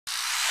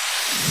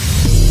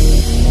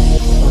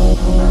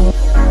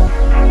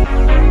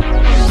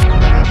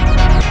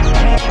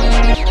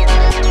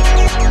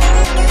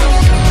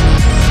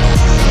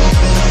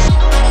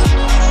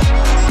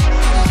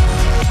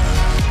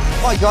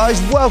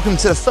guys, welcome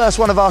to the first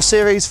one of our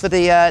series for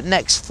the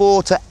next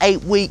 4 to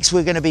 8 weeks.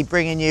 We're going to be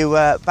bringing you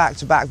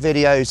back-to-back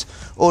videos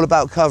all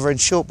about covering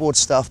shortboard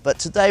stuff, but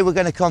today we're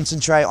going to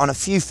concentrate on a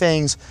few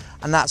things,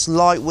 and that's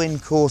light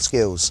wind core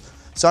skills.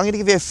 So I'm going to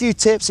give you a few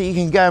tips that you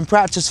can go and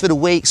practice for the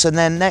weeks, and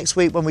then next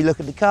week when we look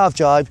at the carve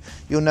jibe,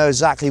 you'll know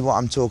exactly what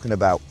I'm talking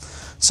about.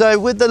 So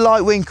with the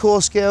light wind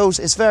core skills,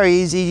 it's very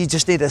easy. You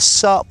just need a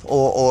sup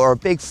or a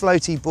big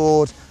floaty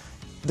board.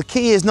 The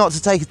key is not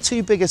to take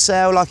too big a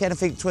sail, like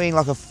anything between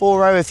like a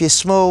 4.0 if you're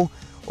small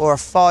or a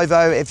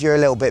 5.0 if you're a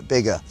little bit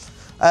bigger.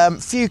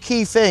 Few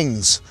key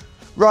things.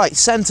 Right,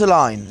 centre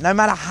line. No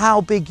matter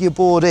how big your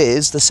board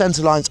is, the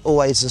centre line's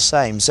always the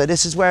same. So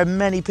this is where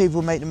many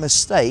people make the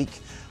mistake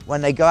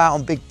when they go out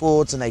on big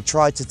boards and they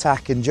try to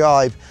tack and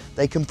jibe.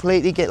 They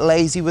completely get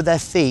lazy with their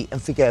feet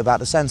and forget about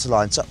the centre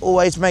line. So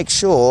always make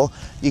sure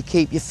you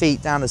keep your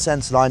feet down the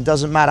centre line.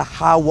 Doesn't matter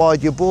how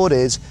wide your board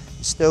is,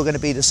 it's still going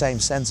to be the same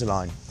centre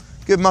line.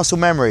 Good muscle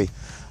memory.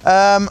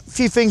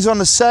 Few things on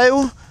the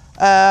sail.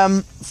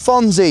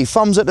 Thumbs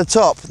at the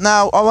top.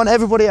 Now I want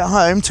everybody at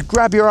home to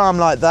grab your arm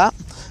like that.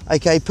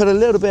 Okay, put a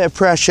little bit of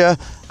pressure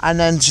and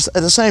then just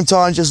at the same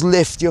time just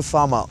lift your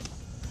thumb up.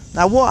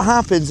 Now what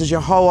happens is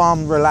your whole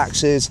arm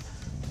relaxes,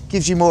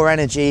 gives you more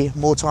energy,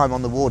 more time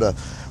on the water.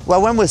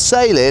 Well, when we're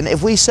sailing,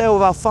 if we sail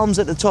with our thumbs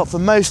at the top for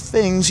most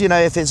things, you know,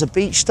 if it's a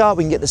beach start,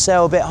 we can get the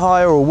sail a bit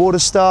higher, or a water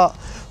start.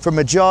 From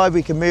a jibe,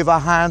 we can move our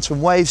hands.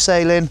 From wave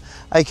sailing,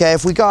 okay,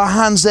 if we got our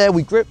hands there,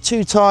 we grip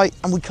too tight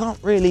and we can't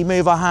really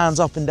move our hands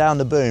up and down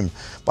the boom.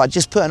 By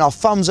just putting our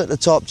thumbs at the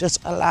top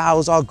just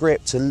allows our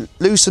grip to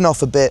loosen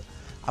off a bit,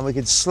 and we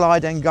can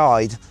slide and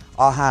guide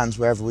our hands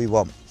wherever we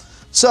want.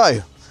 So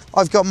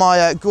I've got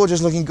my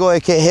gorgeous looking Goya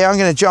kit here. I'm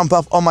going to jump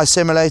up on my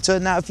simulator.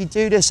 Now if you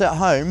do this at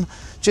home,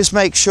 just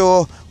make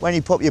sure when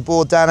you pop your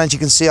board down, as you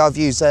can see, I've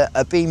used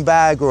a bean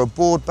bag or a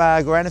board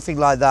bag or anything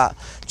like that,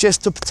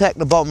 just to protect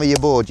the bottom of your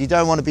board. You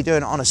don't want to be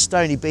doing it on a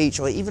stony beach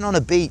or even on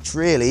a beach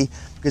really,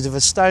 because if a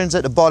stone's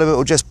at the bottom, it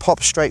will just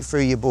pop straight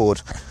through your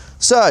board.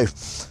 So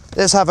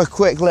let's have a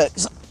quick look.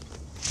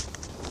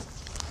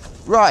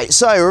 Right,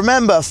 so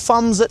remember,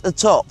 thumbs at the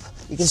top.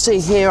 You can see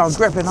here I'm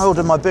gripping,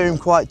 holding my boom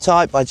quite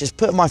tight. By just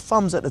putting my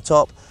thumbs at the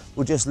top,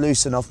 will just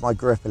loosen off my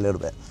grip a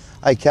little bit.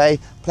 Okay,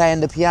 playing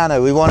the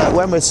piano,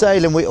 when we're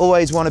sailing, we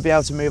always want to be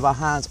able to move our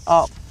hands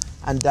up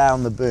and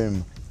down the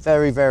boom.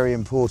 Very, very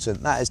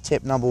important. That is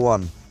tip number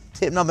 1.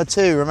 Tip number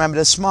 2, remember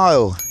to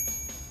smile.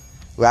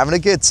 We're having a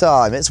good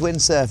time. It's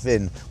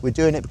windsurfing. We're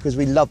doing it because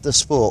we love the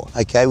sport.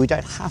 Okay, we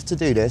don't have to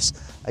do this.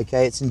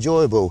 Okay, it's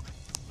enjoyable.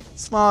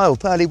 Smile,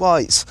 pearly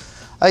whites.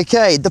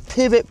 Okay, the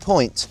pivot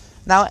point.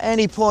 Now at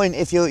any point,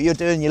 if you're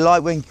doing your light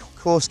wind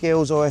core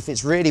skills, or if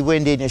it's really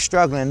windy and you're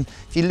struggling,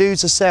 if you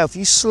lose the sail, if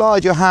you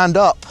slide your hand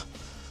up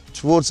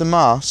towards the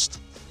mast,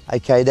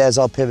 okay, there's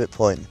our pivot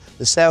point.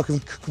 The sail can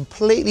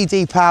completely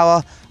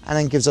depower and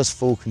then gives us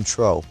full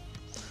control.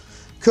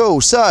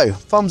 Cool, so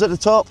thumbs at the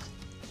top,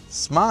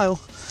 smile,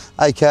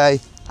 okay,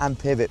 and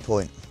pivot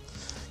point.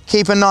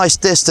 Keep a nice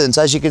distance.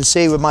 As you can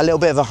see with my little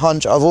bit of a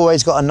hunch, I've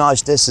always got a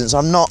nice distance.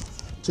 I'm not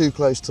too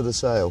close to the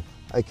sail.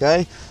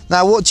 Okay,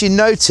 now what do you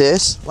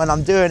notice when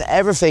I'm doing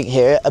everything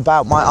here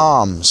about my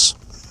arms?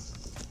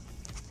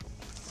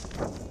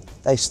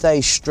 They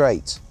stay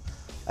straight.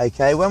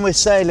 Okay, when we're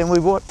sailing, we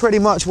pretty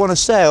much want to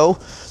sail,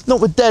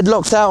 not with dead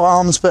locked out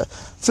arms, but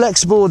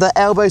flexible with the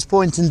elbows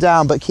pointing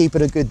down, but keep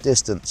it a good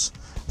distance.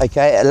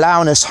 Okay,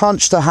 allowing this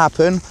hunch to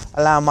happen,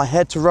 allowing my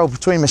head to roll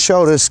between my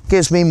shoulders,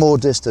 gives me more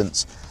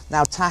distance.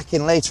 Now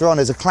tacking later on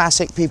is a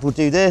classic. People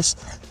do this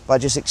by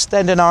just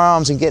extending our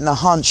arms and getting a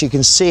hunch. You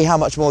can see how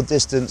much more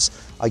distance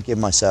I give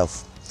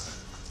myself.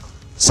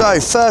 So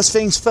first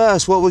things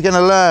first, what we're going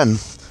to learn.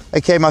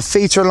 Okay, my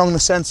feet are along the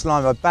centre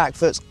line, my back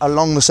foot's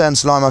along the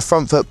centre line, my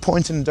front foot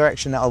pointing in the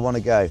direction that I want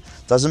to go.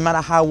 Doesn't matter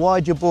how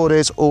wide your board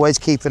is, always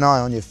keep an eye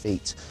on your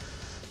feet.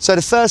 So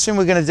the first thing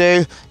we're going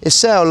to do is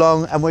sail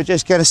along, and we're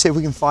just going to see if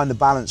we can find the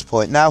balance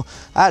point. Now,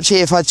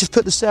 actually, if I just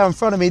put the sail in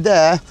front of me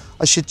there,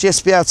 I should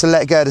just be able to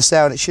let go of the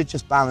sail and it should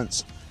just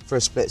balance for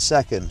a split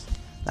second.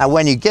 Now,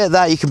 when you get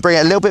that, you can bring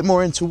it a little bit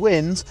more into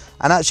wind,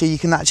 and actually you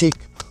can actually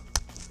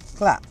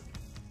clap.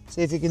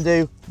 See if you can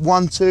do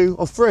 1, 2,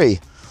 or 3,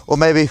 or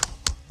maybe,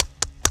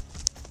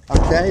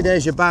 okay,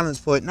 there's your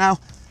balance point. Now,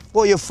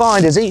 what you'll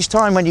find is each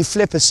time when you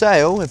flip a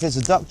sail, if it's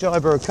a duck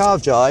jibe or a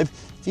carve jibe,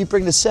 if you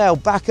bring the sail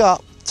back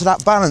up to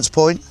that balance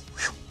point,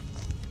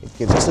 it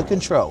gives us the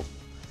control.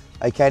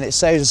 Okay, and it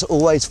saves us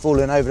always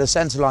falling over the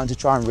centre line to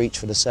try and reach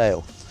for the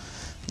sail.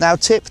 Now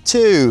tip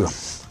 2,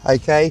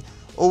 okay,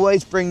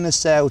 always bring the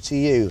sail to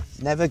you,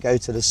 never go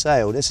to the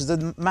sail. This is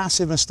a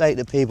massive mistake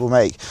that people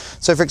make.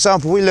 So for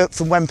example, we look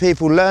from when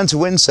people learn to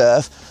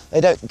windsurf,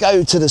 they don't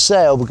go to the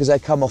sail because they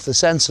come off the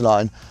centre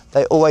line.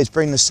 They always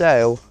bring the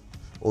sail,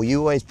 or you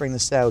always bring the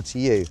sail to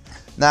you.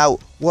 Now,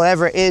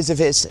 whatever it is, if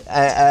it's,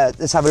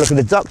 let's have a look at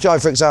the duck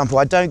jibe, for example.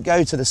 I don't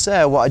go to the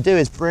sail. What I do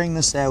is bring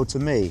the sail to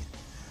me,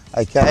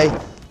 okay?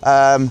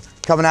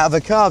 Coming out of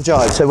a carve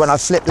jibe, so when I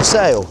flip the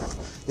sail,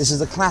 this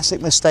is a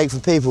classic mistake for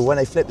people. When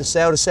they flip the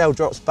sail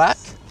drops back,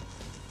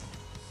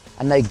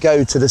 and they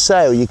go to the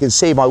sail. You can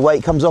see my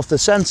weight comes off the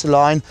center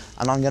line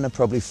and I'm gonna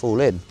probably fall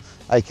in.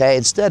 Okay,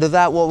 instead of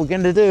that, what we're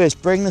gonna do is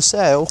bring the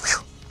sail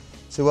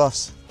to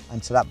us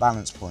and to that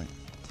balance point.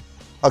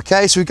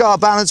 Okay, so we've got our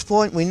balance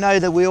point. We know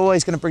that we're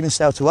always gonna bring the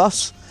sail to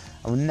us,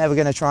 and we're never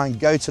gonna try and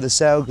go to the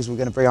sail because we're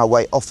gonna bring our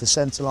weight off the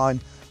center line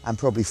and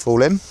probably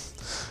fall in.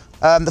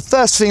 The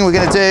first thing we're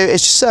gonna do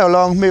is just sail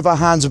along, move our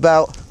hands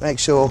about, make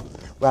sure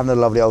we're having a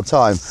lovely old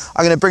time.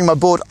 I'm gonna bring my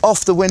board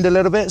off the wind a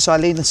little bit, so I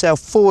lean the sail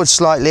forward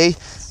slightly,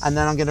 and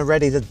then I'm gonna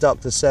ready to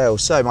duck the sail.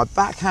 So my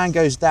backhand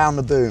goes down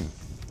the boom.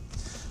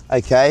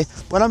 Okay,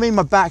 when I mean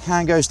my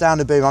backhand goes down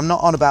the boom, I'm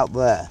not on about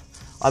there.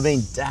 I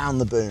mean down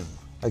the boom,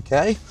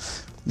 okay?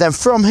 Then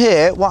from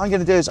here, what I'm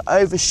gonna do is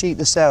oversheet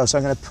the sail. So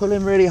I'm gonna pull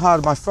in really hard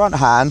with my front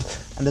hand,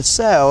 and the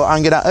sail,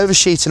 I'm gonna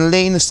oversheet and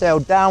lean the sail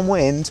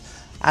downwind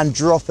and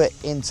drop it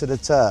into the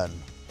turn.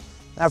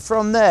 Now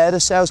from there, the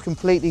sail's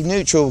completely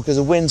neutral because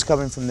the wind's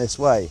coming from this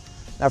way.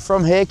 Now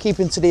from here,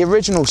 keeping to the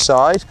original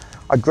side,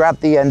 I grab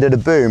the end of the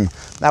boom.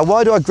 Now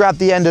why do I grab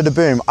the end of the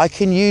boom? I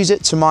can use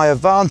it to my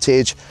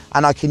advantage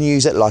and I can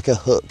use it like a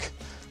hook.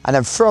 And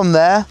then from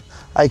there,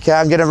 okay,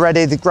 I'm gonna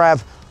ready to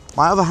grab,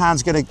 my other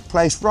hand's gonna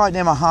place right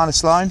near my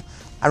harness line.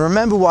 And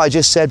remember what I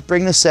just said,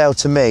 bring the sail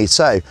to me.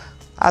 So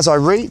as I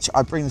reach,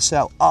 I bring the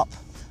sail up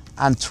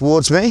and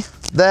towards me,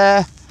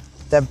 there,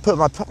 then put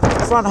my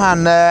front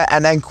hand there,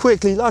 and then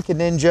quickly, like a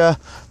ninja,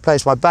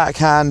 place my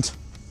backhand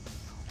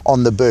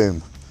on the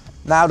boom.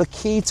 Now the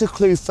key to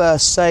clew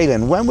first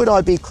sailing, when would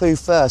I be clew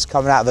first?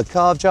 Coming out of a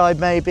carve jibe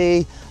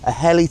maybe, a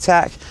heli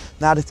tack?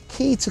 Now the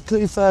key to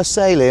clew first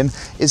sailing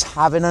is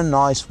having a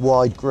nice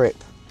wide grip.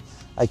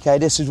 Okay,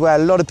 this is where a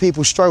lot of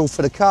people struggle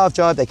for the carve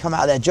jibe. They come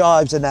out of their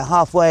jibes and they're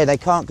halfway and they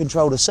can't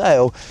control the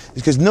sail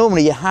because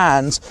normally your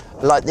hands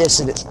are like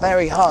this and it's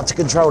very hard to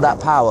control that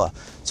power.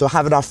 So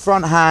having our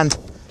front hand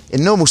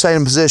in normal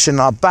sailing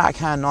position, our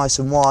backhand nice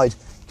and wide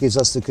gives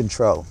us the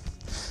control.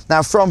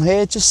 Now from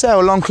here, just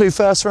sail along clew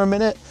first for a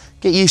minute,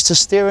 get used to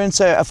steering.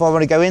 So if I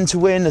want to go into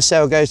wind, the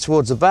sail goes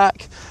towards the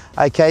back.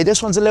 Okay,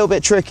 this one's a little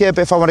bit trickier,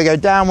 but if I want to go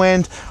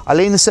downwind, I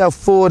lean the sail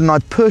forward and I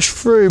push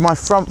through my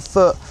front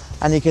foot,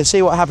 and you can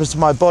see what happens to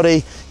my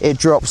body. It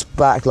drops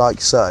back like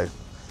so.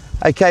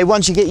 Okay,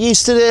 once you get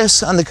used to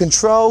this and the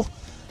control,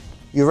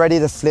 you're ready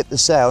to flip the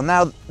sail.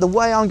 Now, the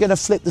way I'm gonna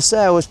flip the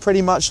sail is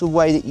pretty much the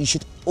way that you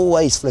should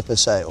always flip a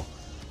sail,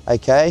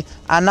 okay?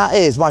 And that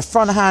is, my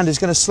front hand is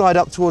gonna slide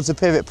up towards the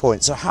pivot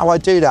point. So how I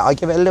do that, I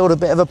give it a little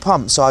bit of a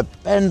pump. So I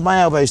bend my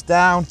elbows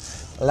down,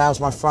 allows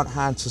my front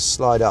hand to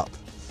slide up.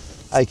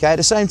 Okay, at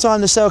the same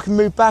time, the sail can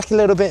move back a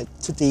little bit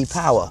to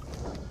depower.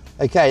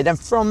 Okay, then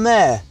from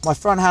there, my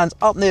front hand's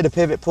up near the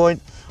pivot point.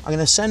 I'm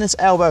gonna send this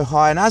elbow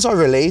high, and as I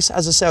release,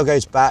 as the sail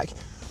goes back,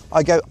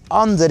 I go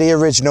under the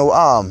original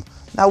arm.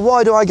 Now,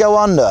 why do I go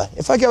under?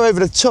 If I go over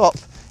the top,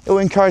 it will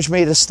encourage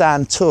me to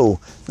stand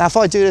tall. Now, if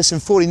I do this in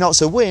 40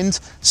 knots of wind,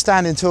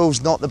 standing tall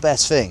is not the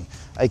best thing.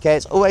 Okay,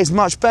 it's always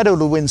much better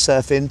with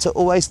windsurfing to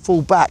always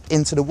fall back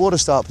into the water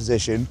start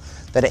position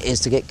than it is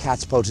to get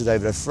catapulted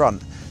over the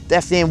front.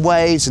 Definitely in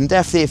waves, and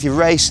definitely if you're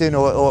racing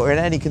or in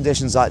any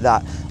conditions like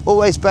that,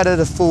 always better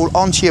to fall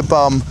onto your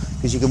bum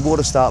because you can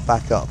water start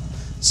back up.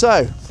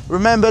 So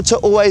remember to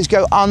always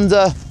go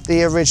under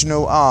the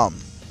original arm.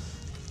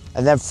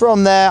 And then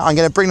from there, I'm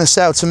going to bring the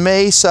sail to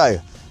me. So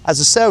as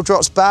the sail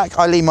drops back,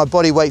 I lean my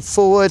body weight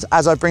forward.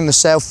 As I bring the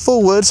sail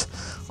forward,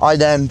 I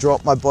then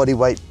drop my body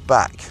weight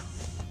back.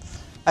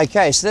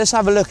 Okay, so let's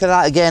have a look at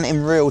that again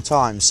in real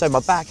time. So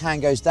my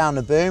backhand goes down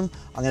the boom.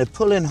 I'm going to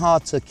pull in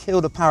hard to kill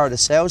the power of the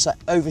sail, so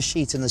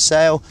oversheeting the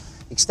sail.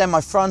 Extend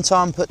my front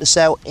arm, put the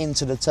sail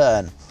into the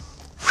turn.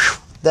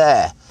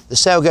 There, the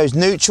sail goes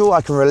neutral,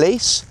 I can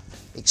release.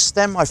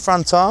 Extend my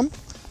front arm,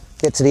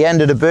 get to the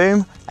end of the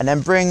boom, and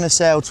then bring the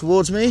sail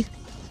towards me.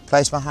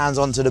 Place my hands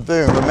onto the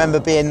boom. Remember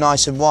being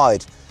nice and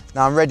wide.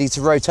 Now I'm ready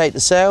to rotate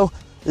the sail.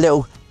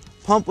 Little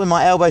pump with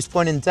my elbows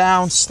pointing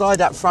down, slide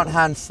that front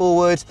hand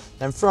forward.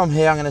 Then from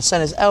here, I'm going to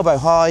send this elbow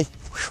high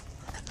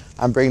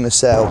and bring the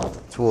sail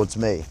towards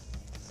me.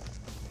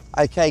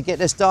 Okay, get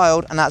this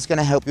dialed, and that's going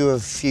to help you with a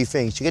few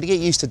things. You're going to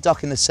get used to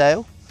ducking the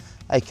sail,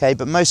 okay,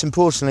 but most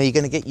importantly, you're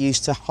going to get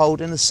used to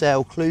holding the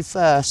sail clew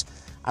first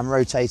and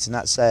rotating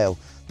that sail.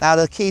 Now,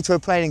 the key to a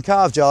planing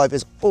carve jibe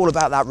is all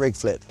about that rig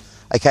flip.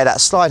 Okay, that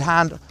slide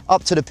hand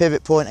up to the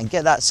pivot point and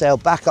get that sail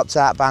back up to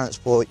that balance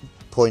point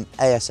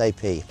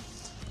ASAP.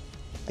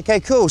 Okay,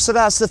 cool, so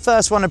that's the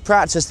first one to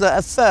practice. Look,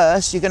 at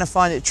first, you're going to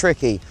find it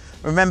tricky.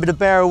 Remember to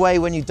bear away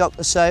when you duck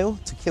the sail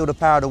to kill the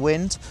power of the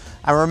wind.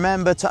 And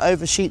remember to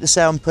oversheet the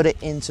sail and put it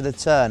into the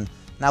turn.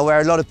 Now,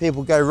 where a lot of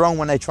people go wrong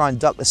when they try and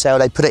duck the sail,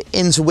 they put it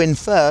into wind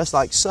first,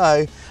 like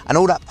so, and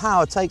all that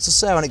power takes the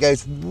sail and it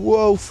goes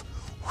woof,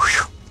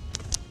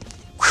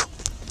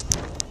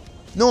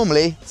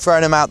 normally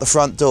throwing them out the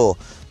front door.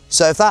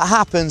 So if that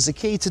happens, the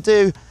key to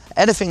do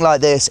anything like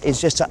this is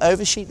just to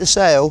oversheet the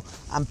sail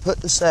and put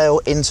the sail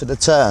into the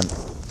turn.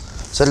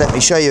 So let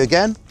me show you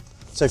again.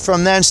 So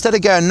from there, instead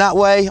of going that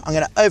way, I'm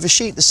going to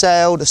oversheet the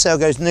sail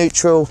goes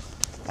neutral,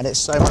 and it's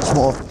so much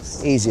more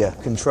easier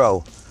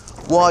control.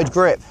 Wide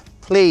grip,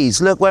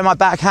 please look where my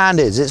backhand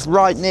is. It's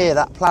right near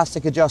that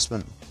plastic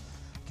adjustment.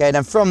 Okay,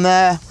 then from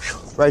there,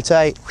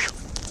 rotate,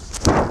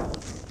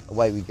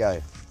 away we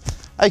go.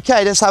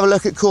 Okay, let's have a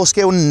look at core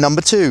skill number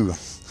 2.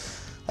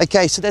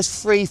 Okay, so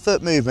there's 3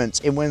 foot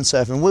movements in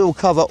windsurfing. We will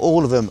cover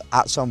all of them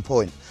at some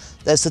point.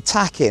 There's the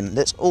tack-in,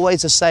 that's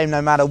always the same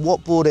no matter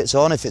what board it's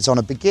on, if it's on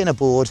a beginner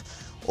board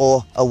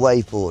or a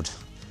wave board.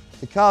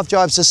 The calf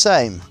jibe's the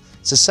same.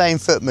 It's the same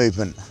foot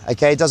movement.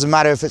 Okay, it doesn't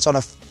matter if it's on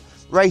a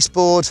race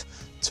board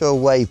to a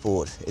wave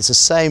board. It's the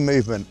same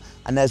movement.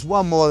 And there's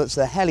one more that's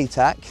the heli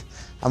tack,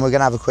 and we're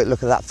gonna have a quick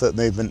look at that foot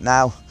movement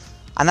now.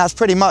 And that's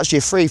pretty much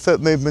your 3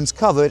 foot movements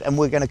covered, and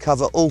we're gonna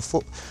cover all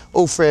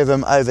 3 of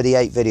them over the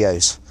 8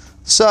 videos.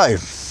 So,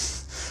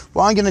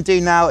 what I'm gonna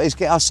do now is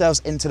get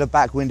ourselves into the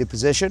backwinded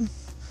position.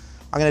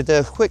 I'm gonna do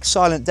a quick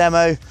silent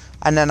demo,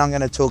 and then I'm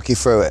gonna talk you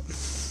through it.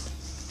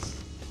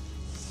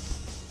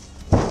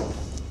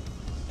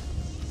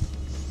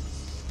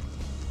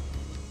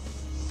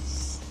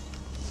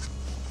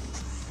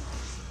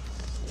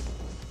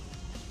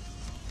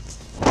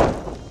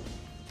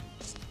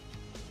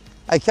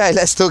 Okay,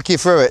 let's talk you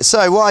through it.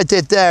 So what I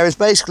did there is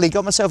basically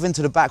got myself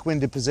into the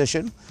backwinded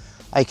position.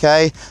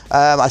 Okay,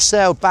 I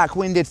sailed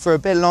backwinded for a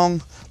bit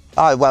long.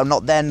 Well,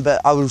 not then,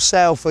 but I will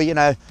sail for, you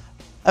know,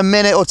 a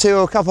minute or 2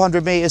 or a couple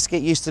hundred meters to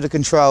get used to the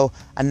control,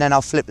 and then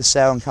I'll flip the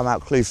sail and come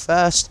out clew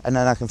first, and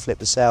then I can flip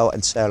the sail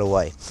and sail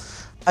away.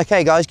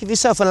 Okay guys, give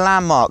yourself a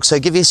landmark, so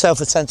give yourself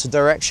a sense of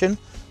direction.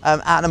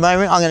 At the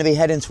moment, I'm gonna be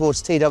heading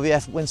towards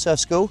TWF Windsurf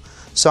School.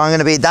 So I'm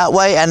gonna be that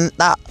way, and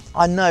that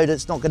I know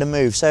that's not gonna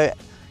move. So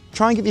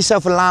try and give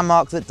yourself a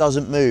landmark that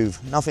doesn't move.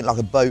 Nothing like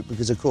a boat,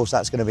 because of course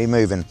that's gonna be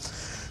moving.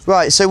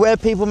 Right, so where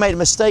people made a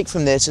mistake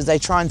from this is they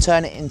try and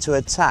turn it into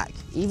a tack.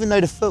 Even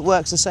though the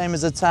footwork's the same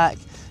as a tack,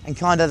 and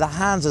kind of the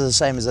hands are the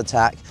same as a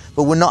tack,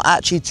 but we're not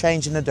actually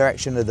changing the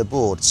direction of the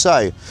board.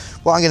 So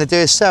what I'm gonna do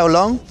is sail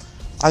long.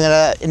 I'm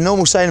gonna, in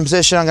normal sailing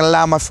position, I'm gonna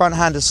allow my front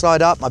hand to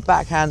slide up, my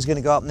back hand's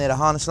gonna go up near the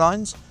harness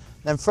lines.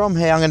 Then from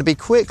here, I'm gonna be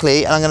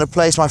quickly, and I'm gonna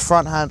place my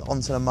front hand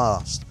onto the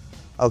mast,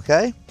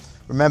 okay?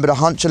 Remember to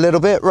hunch a little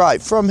bit. Right,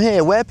 from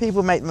here, where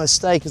people make the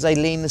mistake is they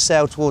lean the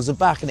sail towards the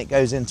back and it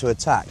goes into a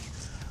tack.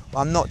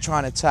 Well, I'm not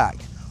trying to tack.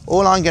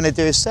 All I'm gonna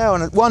do is sail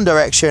in one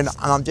direction,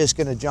 and I'm just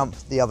gonna jump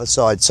the other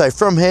side. So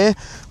from here,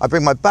 I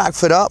bring my back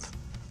foot up,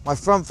 my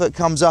front foot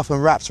comes up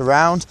and wraps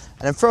around,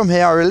 and then from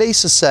here, I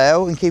release the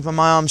sail, and keeping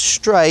my arms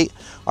straight,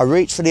 I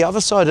reach for the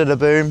other side of the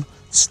boom,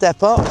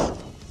 step up,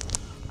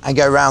 and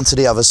go round to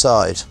the other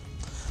side.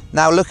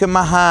 Now look at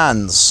my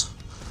hands.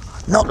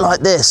 Not like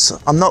this,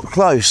 I'm not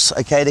close,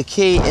 okay? The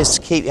key is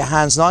to keep your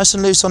hands nice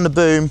and loose on the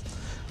boom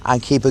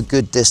and keep a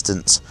good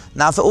distance.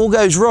 Now, if it all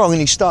goes wrong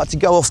and you start to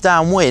go off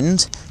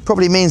downwind,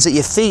 probably means that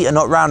your feet are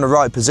not round the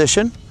right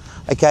position.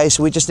 Okay,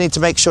 so we just need to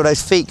make sure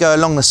those feet go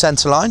along the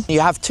center line.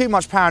 You have too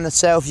much power in the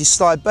sail if you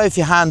slide both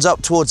your hands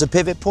up towards the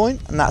pivot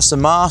point, and that's the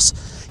mast.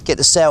 Get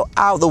the sail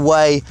out of the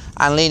way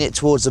and lean it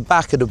towards the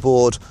back of the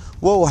board.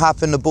 What will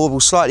happen, the board will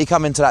slightly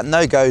come into that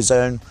no-go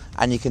zone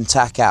and you can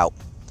tack out.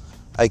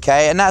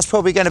 Okay, and that's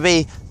probably going to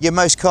be your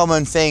most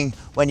common thing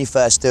when you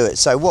first do it.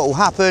 So what will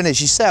happen is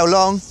you sail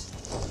long,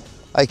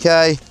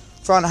 okay,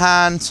 front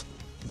hand,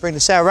 bring the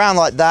sail around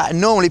like that,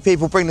 and normally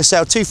people bring the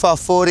sail too far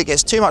forward, it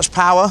gets too much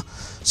power.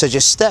 So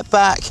just step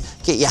back,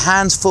 get your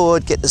hands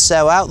forward, get the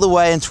sail out the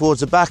way and towards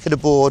the back of the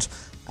board,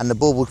 and the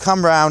board will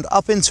come round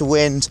up into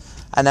wind,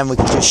 and then we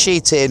can just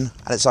sheet in,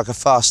 and it's like a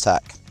fast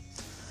tack.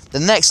 The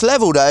next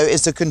level though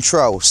is the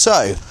control.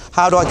 So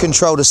how do I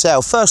control the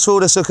sail? First of all,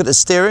 let's look at the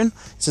steering.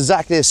 It's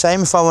exactly the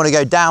same. If I want to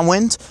go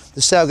downwind,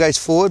 the sail goes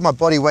forward, my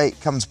body weight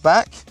comes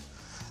back.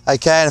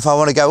 Okay, and if I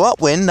want to go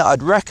upwind,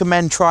 I'd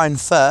recommend trying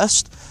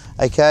first.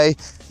 Okay,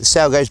 the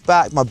sail goes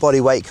back, my body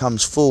weight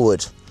comes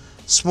forward.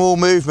 Small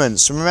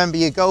movements. And remember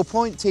your goal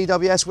point,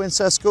 TWS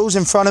Windsurf School's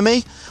in front of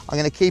me. I'm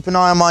going to keep an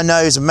eye on my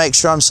nose and make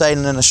sure I'm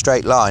sailing in a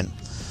straight line.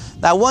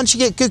 Now, once you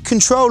get good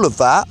control of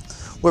that,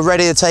 we're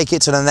ready to take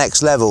it to the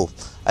next level.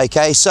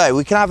 Okay, so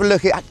we can have a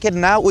look at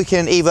getting out. We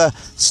can either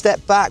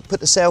step back, put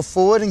the sail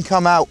forward and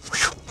come out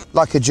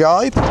like a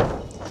jibe,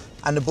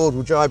 and the board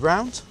will jibe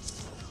round.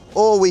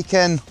 Or we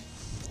can,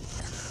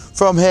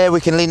 from here,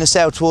 we can lean the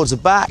sail towards the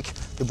back,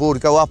 the board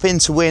will go up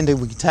into wind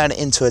and we can turn it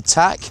into a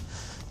tack.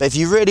 But if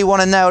you really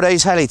want to nail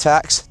those heli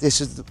tacks,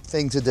 this is the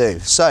thing to do.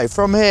 So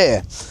from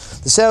here,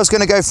 the sail's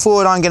going to go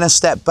forward, I'm going to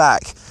step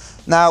back.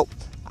 Now,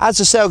 as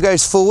the sail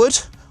goes forward,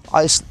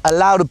 I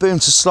allow the boom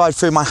to slide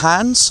through my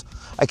hands.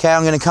 Okay,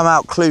 I'm going to come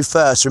out clew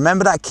first.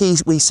 Remember that key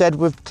we said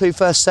with clew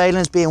first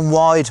sailing is being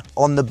wide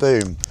on the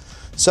boom.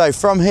 So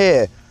from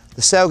here,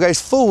 the sail goes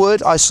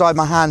forward, I slide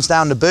my hands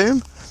down the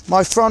boom.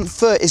 My front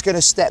foot is going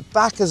to step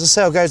back as the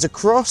sail goes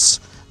across.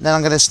 Then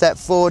I'm going to step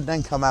forward and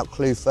then come out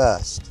clew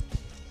first.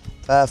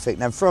 Perfect.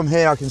 Now from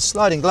here I can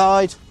slide and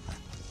glide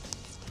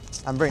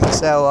and bring the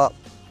sail up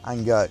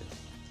and go.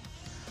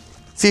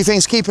 A few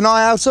things to keep an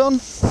eye out on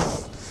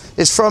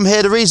is from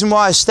here, the reason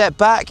why I step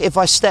back, if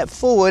I step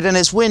forward and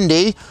it's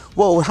windy,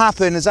 what will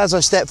happen is as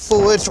I step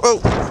forward,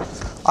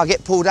 I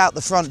get pulled out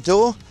the front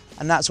door,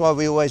 and that's why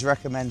we always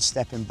recommend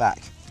stepping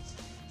back.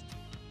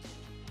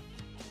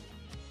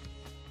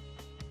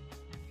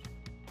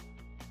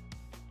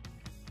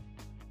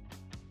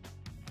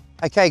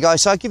 Okay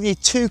guys, so I've given you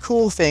 2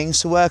 core things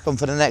to work on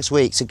for the next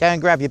week. So go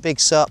and grab your big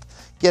sup,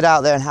 get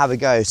out there and have a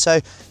go. So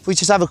if we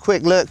just have a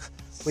quick look,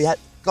 we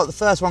got the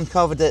first one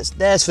covered.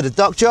 There's for the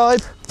duck jibe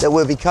that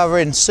we'll be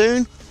covering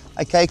soon.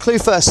 Okay, clew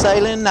first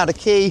sailing. Now the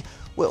key,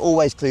 we're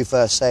always clew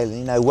first sailing.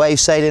 You know, wave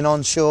sailing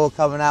onshore,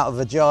 coming out of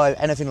a jibe,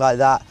 anything like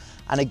that.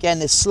 And again,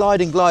 this slide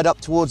and glide up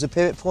towards the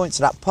pivot point,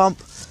 so that pump,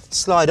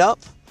 slide up,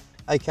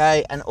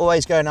 okay, and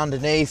always going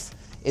underneath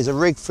is a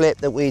rig flip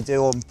that we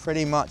do on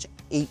pretty much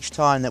each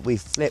time that we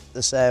flip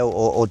the sail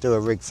or do a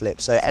rig flip.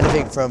 So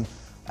anything from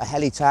a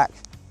heli tack,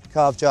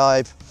 carve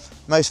jibe,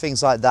 most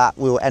things like that,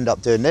 we will end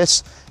up doing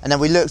this. And then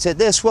we looked at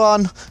this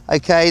one,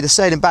 okay, the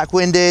sailing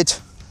backwinded.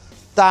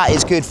 That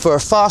is good for a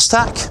fast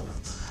tack.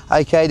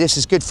 Okay, this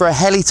is good for a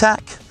heli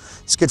tack.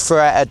 It's good for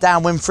a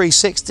downwind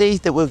 360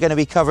 that we're going to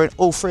be covering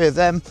all 3 of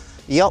them.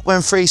 The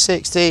upwind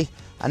 360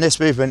 and this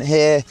movement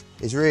here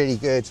is really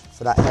good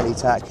for that heli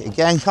tack.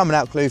 Again, coming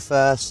out clew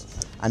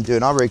first and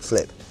doing our rig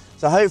flip.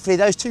 So hopefully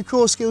those 2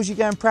 core skills, you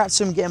go and practice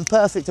them, get them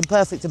perfect and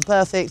perfect and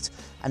perfect,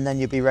 and then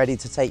you'll be ready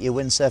to take your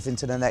windsurfing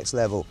to the next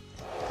level.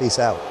 Peace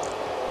out.